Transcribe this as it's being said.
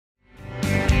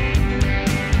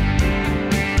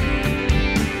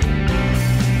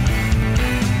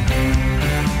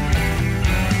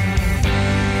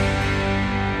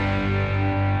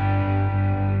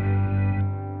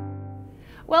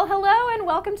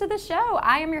welcome to the show.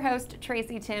 I am your host,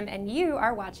 Tracy Timm, and you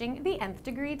are watching the Nth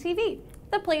Degree TV,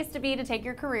 the place to be to take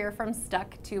your career from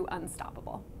stuck to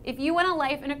unstoppable. If you want a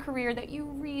life and a career that you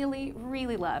really,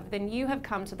 really love, then you have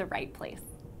come to the right place.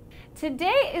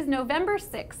 Today is November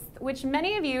 6th, which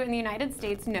many of you in the United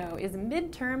States know is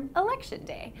midterm election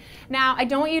day. Now, I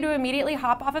don't want you to immediately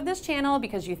hop off of this channel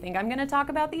because you think I'm going to talk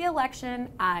about the election.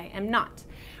 I am not.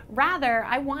 Rather,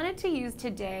 I wanted to use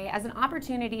today as an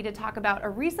opportunity to talk about a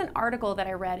recent article that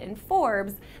I read in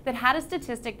Forbes that had a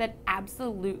statistic that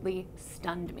absolutely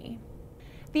stunned me.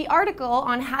 The article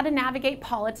on how to navigate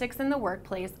politics in the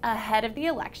workplace ahead of the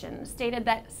election stated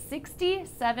that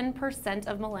 67%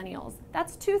 of millennials,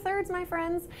 that's 2/3 my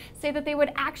friends, say that they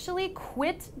would actually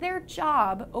quit their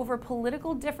job over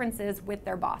political differences with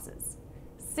their bosses.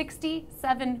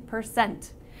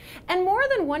 67%. And more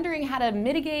than wondering how to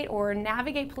mitigate or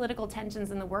navigate political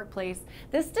tensions in the workplace,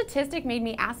 this statistic made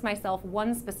me ask myself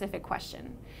one specific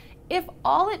question. If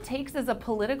all it takes is a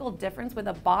political difference with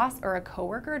a boss or a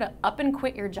coworker to up and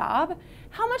quit your job,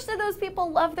 how much do those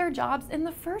people love their jobs in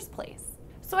the first place?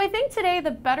 So I think today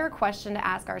the better question to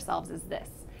ask ourselves is this: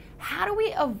 how do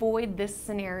we avoid this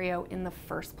scenario in the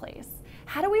first place?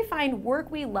 How do we find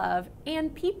work we love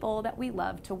and people that we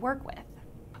love to work with?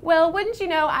 Well, wouldn't you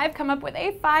know, I've come up with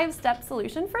a 5-step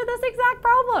solution for this exact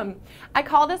problem. I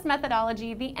call this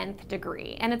methodology the Nth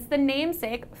Degree, and it's the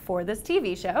namesake for this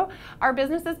TV show, our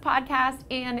businesses podcast,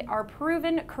 and our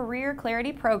proven career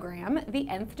clarity program, the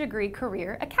Nth Degree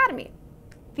Career Academy.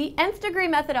 The Nth Degree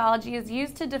methodology is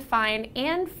used to define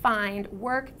and find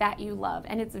work that you love,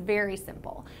 and it's very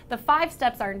simple. The 5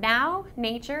 steps are now,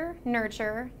 nature,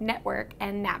 nurture, network,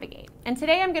 and navigate. And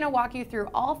today I'm going to walk you through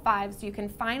all 5 so you can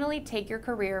finally take your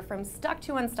career from stuck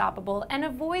to unstoppable and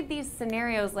avoid these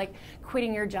scenarios like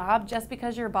quitting your job just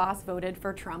because your boss voted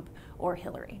for Trump or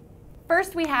Hillary.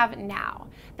 First, we have now.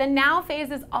 The now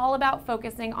phase is all about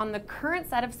focusing on the current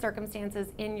set of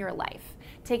circumstances in your life,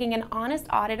 taking an honest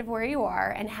audit of where you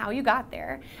are and how you got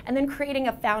there, and then creating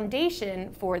a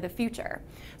foundation for the future.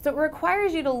 So it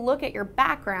requires you to look at your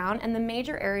background and the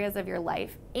major areas of your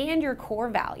life and your core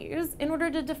values in order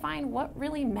to define what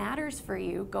really matters for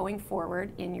you going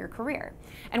forward in your career.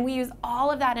 And we use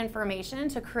all of that information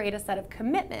to create a set of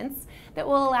commitments that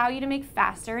will allow you to make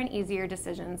faster and easier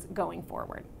decisions going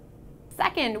forward.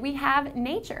 Second, we have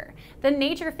nature. The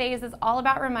nature phase is all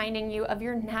about reminding you of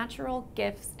your natural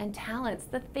gifts and talents,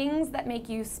 the things that make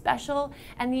you special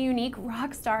and the unique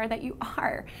rock star that you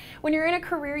are. When you're in a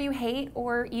career you hate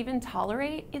or even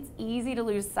tolerate, it's easy to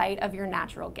lose sight of your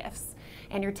natural gifts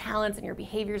and your talents and your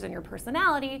behaviors and your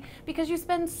personality because you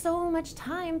spend so much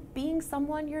time being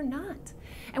someone you're not.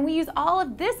 And we use all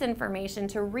of this information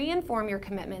to reinform your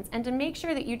commitments and to make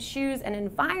sure that you choose an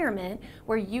environment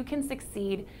where you can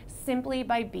succeed simply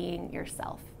by being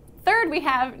yourself. Third, we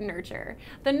have nurture.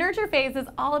 The nurture phase is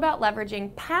all about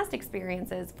leveraging past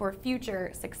experiences for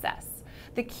future success.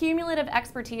 The cumulative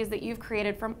expertise that you've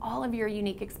created from all of your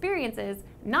unique experiences,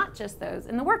 not just those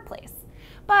in the workplace.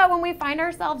 But when we find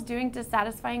ourselves doing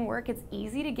dissatisfying work, it's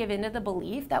easy to give into the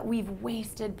belief that we've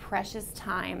wasted precious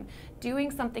time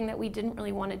doing something that we didn't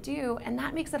really want to do, and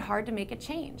that makes it hard to make a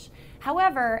change.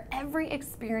 However, every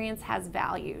experience has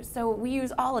value, so we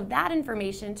use all of that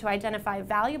information to identify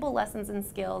valuable lessons and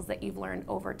skills that you've learned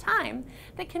over time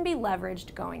that can be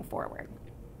leveraged going forward.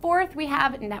 Fourth, we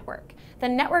have network. The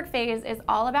network phase is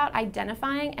all about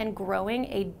identifying and growing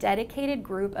a dedicated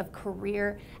group of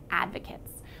career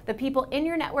advocates. The people in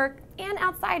your network and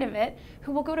outside of it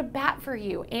who will go to bat for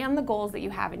you and the goals that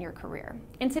you have in your career.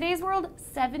 In today's world,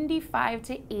 75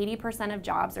 to 80% of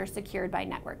jobs are secured by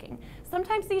networking.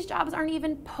 Sometimes these jobs aren't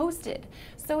even posted.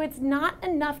 So it's not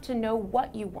enough to know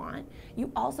what you want.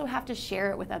 You also have to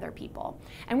share it with other people.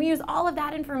 And we use all of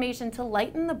that information to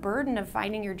lighten the burden of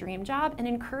finding your dream job and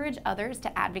encourage others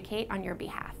to advocate on your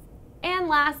behalf. And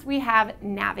last, we have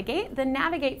navigate. The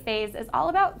navigate phase is all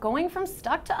about going from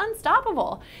stuck to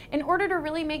unstoppable. In order to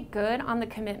really make good on the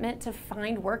commitment to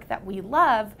find work that we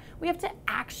love, we have to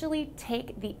actually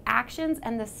take the actions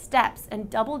and the steps and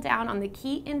double down on the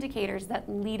key indicators that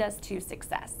lead us to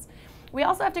success. We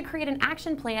also have to create an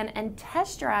action plan and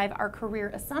test drive our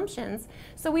career assumptions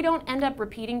so we don't end up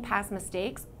repeating past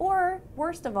mistakes or,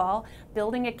 worst of all,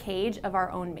 building a cage of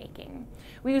our own making.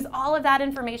 We use all of that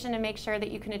information to make sure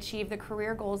that you can achieve the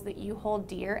career goals that you hold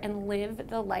dear and live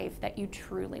the life that you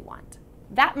truly want.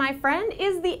 That, my friend,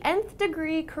 is the Nth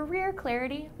Degree Career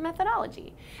Clarity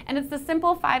methodology. And it's the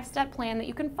simple 5-step plan that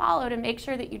you can follow to make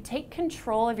sure that you take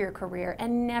control of your career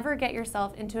and never get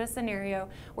yourself into a scenario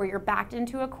where you're backed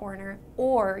into a corner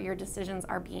or your decisions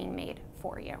are being made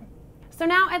for you. So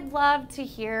now I'd love to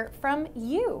hear from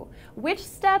you. Which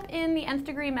step in the nth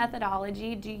degree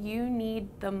methodology do you need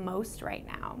the most right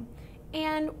now?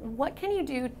 And what can you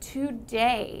do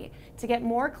today to get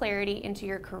more clarity into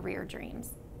your career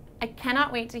dreams? I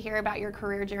cannot wait to hear about your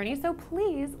career journey, so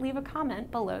please leave a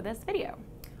comment below this video.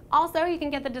 Also, you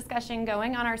can get the discussion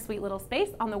going on our sweet little space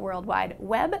on the World Wide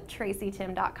Web,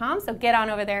 tracytimm.com, so get on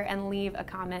over there and leave a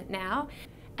comment now.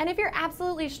 And if you're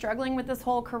absolutely struggling with this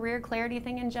whole career clarity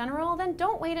thing in general, then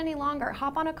don't wait any longer.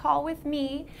 Hop on a call with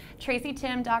me,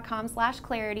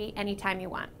 tracytimm.com/clarity, anytime you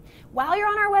want. While you're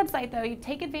on our website, though, you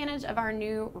take advantage of our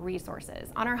new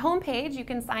resources. On our homepage, you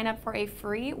can sign up for a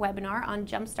free webinar on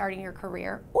jumpstarting your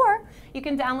career, or you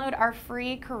can download our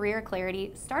free Career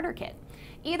Clarity Starter Kit.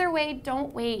 Either way,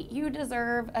 don't wait. You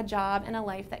deserve a job and a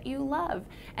life that you love.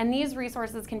 And these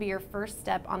resources can be your first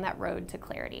step on that road to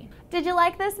clarity. Did you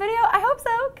like this video? I hope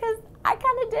so, because I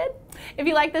kind of did. If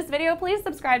you like this video, please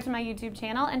subscribe to my YouTube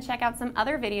channel and check out some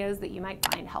other videos that you might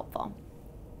find helpful.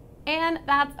 And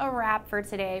that's a wrap for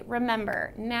today.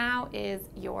 Remember, now is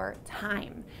your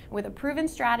time. With a proven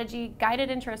strategy, guided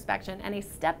introspection, and a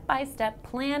step-by-step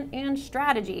plan and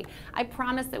strategy, I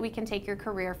promise that we can take your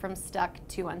career from stuck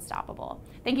to unstoppable.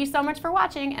 Thank you so much for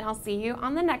watching, and I'll see you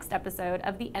on the next episode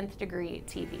of the Nth Degree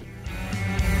TV.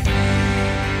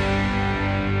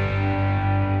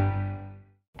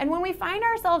 And when we find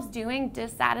ourselves doing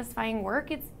dissatisfying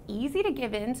work, it's easy to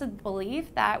give in to the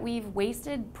belief that we've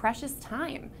wasted precious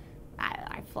time.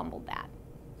 I flumbled that.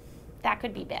 That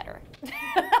could be better.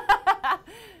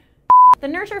 The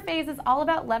nurture phase is all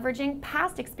about leveraging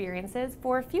past experiences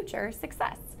for future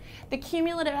success. The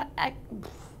cumulative...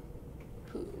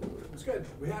 It's good.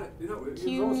 We had it. You know,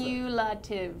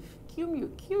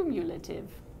 Cumulative.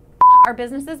 Our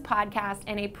businesses podcast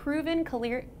and a proven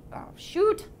career... Oh,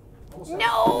 shoot.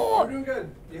 No! You're doing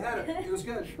good. You had it. It was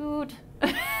good. Shoot.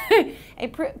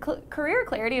 Career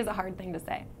clarity is a hard thing to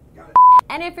say. Got it.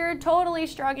 And if you're totally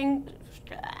struggling,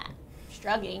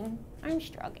 I'm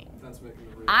struggling. That's making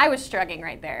the I was struggling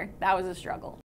right there. That was a struggle.